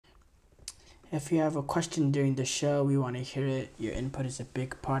If you have a question during the show, we want to hear it. Your input is a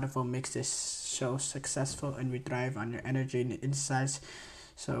big part of what makes this show successful, and we thrive on your energy and insights.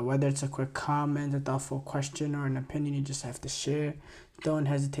 So whether it's a quick comment, a thoughtful question, or an opinion you just have to share, don't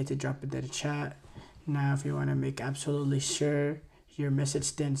hesitate to drop it in the chat. Now, if you want to make absolutely sure your message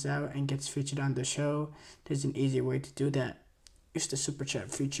stands out and gets featured on the show, there's an easy way to do that. Use the super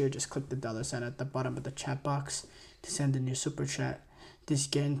chat feature. Just click the $ at the bottom of the chat box to send in your super chat. This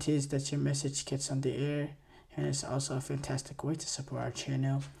guarantees that your message gets on the air, and it's also a fantastic way to support our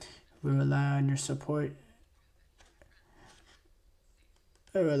channel. We rely on your support.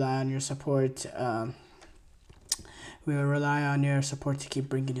 We rely on your support. We rely on your support to keep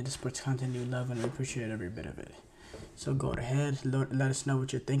bringing you the sports content you love, and we appreciate every bit of it. So go ahead, let us know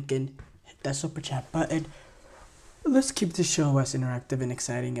what you're thinking. Hit that super chat button. Let's keep the show as interactive and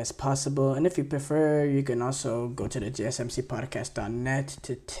exciting as possible. And if you prefer, you can also go to the gsmcpodcast.net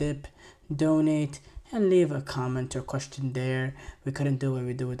to tip, donate, and leave a comment or question there. We couldn't do what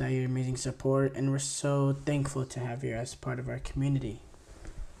we do without your amazing support, and we're so thankful to have you as part of our community.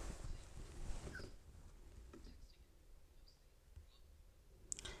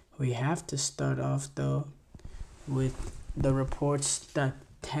 We have to start off, though, with the reports that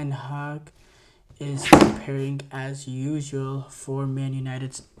Ten Hag is preparing as usual for Man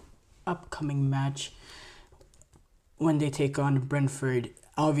United's upcoming match when they take on Brentford.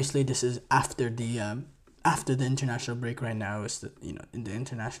 Obviously, this is after the international break. Right now, it's in the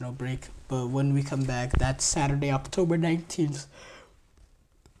international break. But when we come back, that's Saturday, October 19th.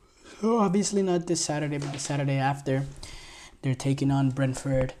 So obviously not this Saturday, but the Saturday after. They're taking on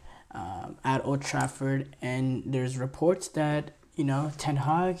Brentford at Old Trafford, and there's reports that Ten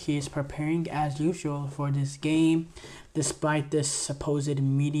Hag, he is preparing as usual for this game, despite this supposed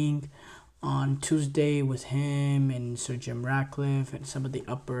meeting on Tuesday with him and Sir Jim Ratcliffe and some of the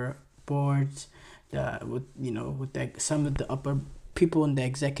upper boards, some of the upper people in the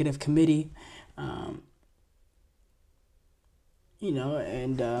executive committee, and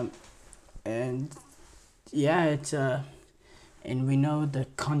it's and we know the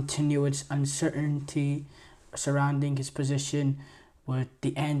continuous uncertainty surrounding his position with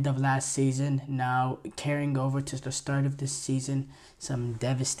the end of last season now carrying over to the start of this season. Some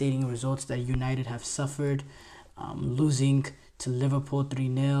devastating results that United have suffered, losing to Liverpool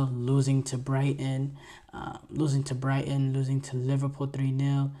 3-0, losing to Brighton, losing to Liverpool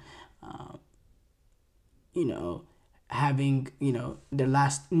 3-0, having, their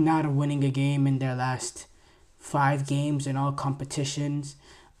last, not winning a game in their last 5 games in all competitions,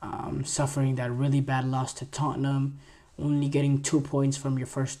 suffering that really bad loss to Tottenham, only getting 2 points from your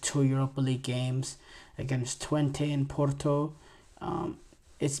first 2 Europa League games against Twente and Porto.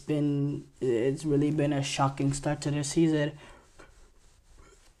 It's really been a shocking start to the season.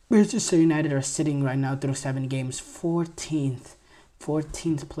 Manchester United are sitting right now through 7 games, 14th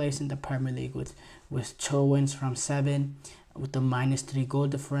place in the Premier League with 2 wins from 7, with a -3 goal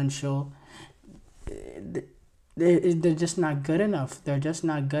differential. They're just not good enough. Their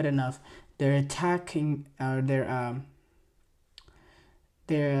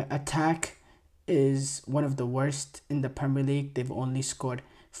attack is one of the worst in the Premier League. They've only scored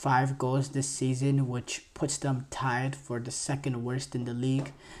 5 goals this season, which puts them tied for the second worst in the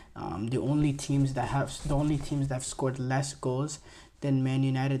league. The only teams that have scored less goals than Man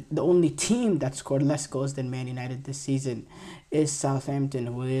United, the only team that scored less goals than Man United this season is Southampton,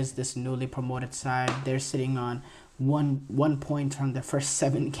 who is this newly promoted side. They're sitting on one point from the first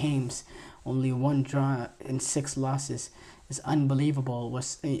 7 games, only 1 draw and 6 losses. It's unbelievable.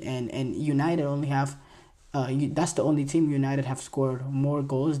 And United only have that's the only team United have scored more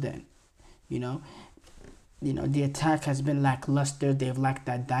goals than. The attack has been lackluster. They've lacked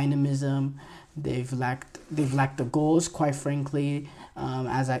that dynamism. They've lacked the goals, quite frankly.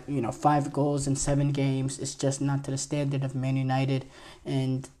 5 goals in 7 games. It's just not to the standard of Man United,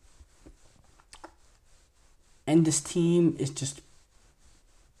 and this team is just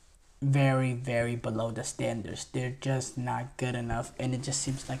very, very below the standards. They're just not good enough, and it just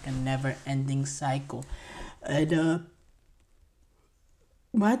seems like a never-ending cycle. And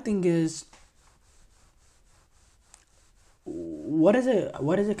my thing is, what is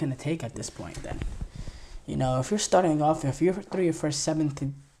it gonna take at this point then? If you're starting off, if you're through your first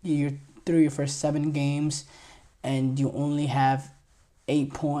 7 games, and you only have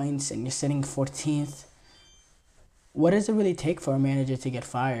 8 points, and you're sitting 14th, what does it really take for a manager to get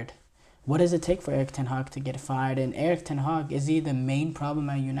fired? What does it take for Erik Ten Hag to get fired? And Erik Ten Hag, is he the main problem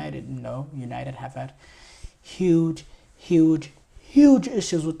at United? No, United have had huge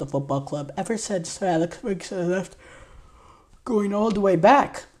issues with the football club ever since Sir Alex Ferguson left, going all the way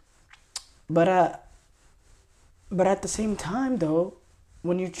back. But but at the same time, though,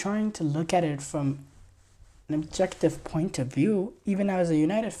 when you're trying to look at it from an objective point of view, even as a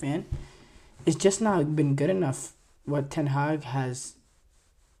United fan, it's just not been good enough. What Ten Hag has,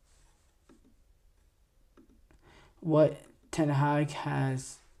 what Ten Hag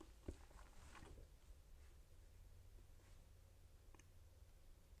has,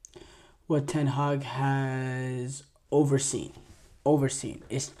 what Ten Hag has overseen.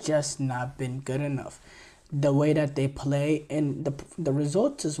 It's just not been good enough. The way that they play and the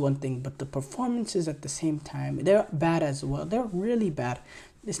results is one thing, but the performances at the same time, they're bad as well. They're really bad.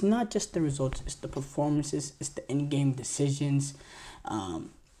 It's not just the results, it's the performances, it's the in-game decisions.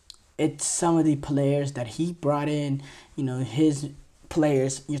 It's some of the players that he brought in, his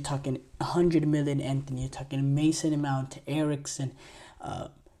players. You're talking 100 million Anthony, you're talking Mason Mount, Eriksen,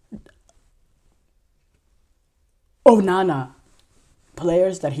 Nana.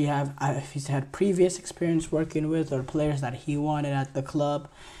 Players that he's had previous experience working with, or players that he wanted at the club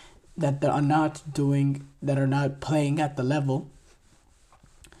that are not playing at the level.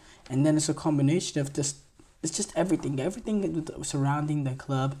 And then it's a combination of it's just everything surrounding the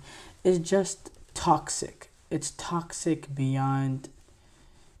club is just toxic. It's toxic beyond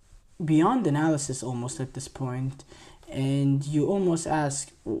analysis almost at this point. And you almost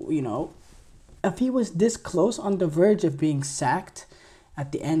ask, if he was this close on the verge of being sacked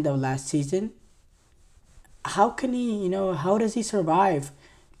at the end of last season, how can he, how does he survive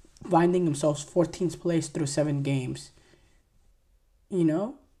finding himself 14th place through 7 games?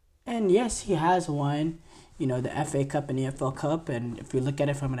 And yes, he has won, the FA Cup and the EFL Cup, and if you look at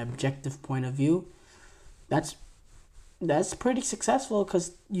it from an objective point of view, that's pretty successful,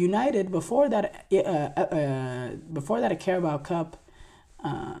 because United before that Carabao Cup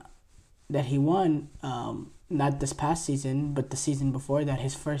that he won, not this past season, but the season before that,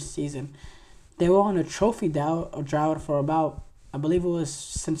 his first season, they were on a trophy drought for about, I believe it was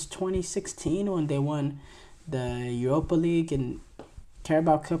since 2016 when they won the Europa League and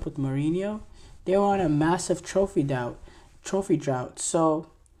Carabao Cup with Mourinho. They were on a massive trophy drought. So,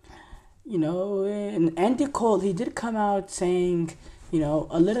 and Andy Cole, he did come out saying,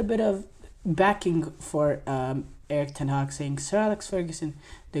 a little bit of backing for Erik Ten Hag, saying Sir Alex Ferguson,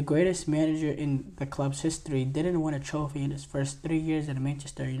 the greatest manager in the club's history, didn't win a trophy in his first 3 years at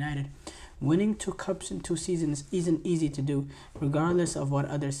Manchester United. Winning 2 cups in 2 seasons isn't easy to do, regardless of what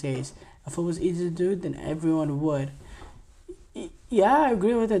others say. If it was easy to do, then everyone would. Yeah, I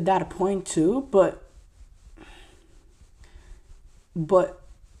agree with that point too, but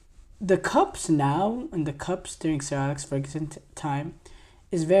the cups now and the cups during Sir Alex Ferguson's time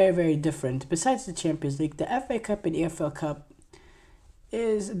is very, very different. Besides the Champions League, the FA Cup and EFL Cup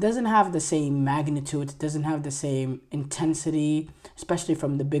doesn't have the same magnitude, doesn't have the same intensity, especially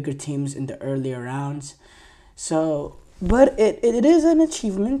from the bigger teams in the earlier rounds. So, but it is an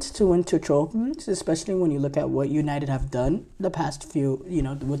achievement to win 2 trophies, especially when you look at what United have done the past few,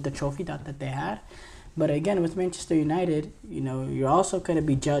 with the trophy that they had. But again, with Manchester United, you're also going to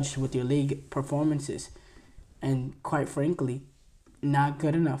be judged with your league performances. And quite frankly, not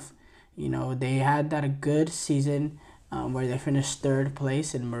good enough. They had that good season where they finished 3rd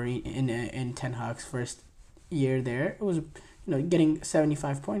place in Ten Hag's first year there. It was, getting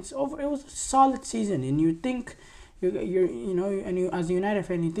 75 points over. It was a solid season, and you think you as a United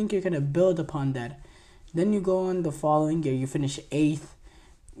fan, you think you're gonna build upon that. Then you go on the following year, you finish 8th.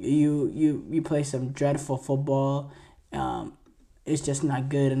 You play some dreadful football. It's just not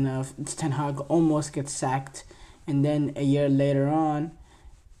good enough. Ten Hag almost gets sacked, and then a year later on,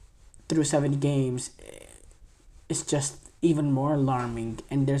 through 7 games, it's just even more alarming,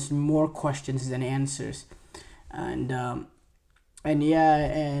 and there's more questions than answers. And I'm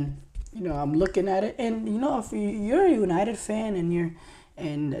looking at it, and if you're a United fan,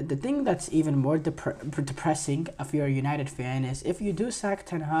 and the thing that's even more depressing if you're a United fan is if you do sack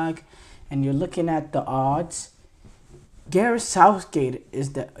Ten Hag, and you're looking at the odds, Gareth Southgate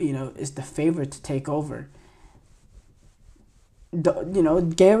is the favorite to take over.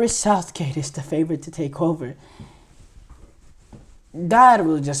 Gareth Southgate is the favorite to take over. That'd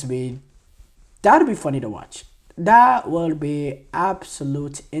be funny to watch. That will be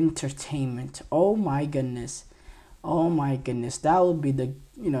absolute entertainment. Oh my goodness. That will be that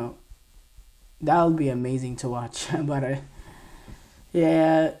will be amazing to watch. But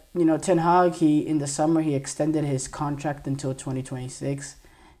Ten Hag, in the summer he extended his contract until 2026.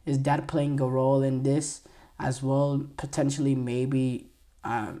 Is that playing a role in this as well? Potentially, maybe.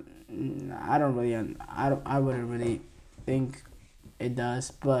 I wouldn't really think it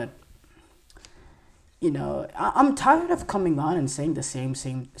does, but I'm tired of coming on and saying the same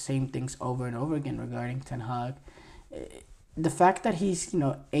things over and over again regarding Ten Hag. The fact that he's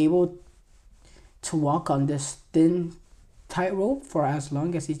able to walk on this thin tightrope for as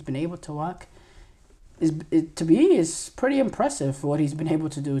long as he's been able to walk to me is pretty impressive. What he's been able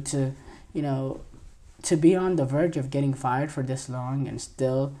to do to to be on the verge of getting fired for this long and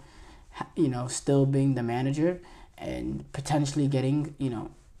still still being the manager and potentially getting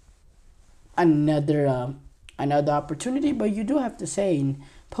another opportunity. But you do have to say, in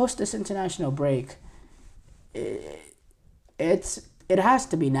post this international break, it has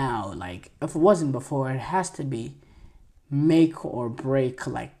to be now. Like, if it wasn't before, it has to be make or break,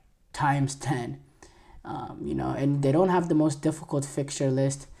 like times 10. And they don't have the most difficult fixture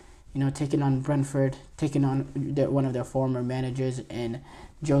list. Taking on Brentford, taking on one of their former managers in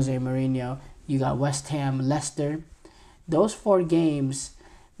Jose Mourinho. You got West Ham, Leicester. Those 4 games,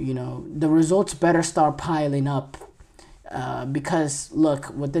 the results better start piling up. Because look,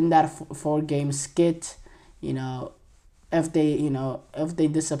 within that 4-game skit, if they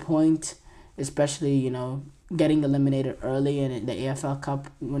disappoint, especially getting eliminated early in the AFL Cup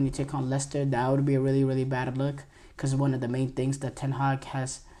when you take on Leicester, that would be a really, really bad look. Because one of the main things that Ten Hag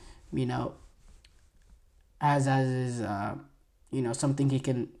has, as is something he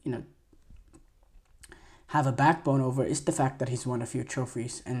can have a backbone over, is the fact that he's won a few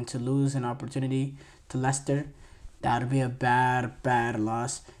trophies, and to lose an opportunity to Leicester, that would be a bad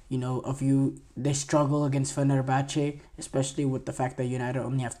loss. They struggle against Fenerbahce, especially with the fact that United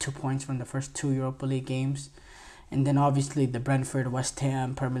only have 2 points from the first 2 Europa League games. And then obviously the Brentford, West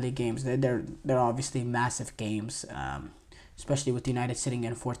Ham Premier League games, they're obviously massive games, especially with United sitting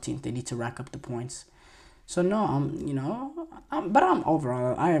in 14th. They need to rack up the points. So no, but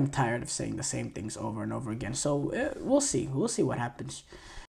overall, I am tired of saying the same things over and over again. So we'll see what happens.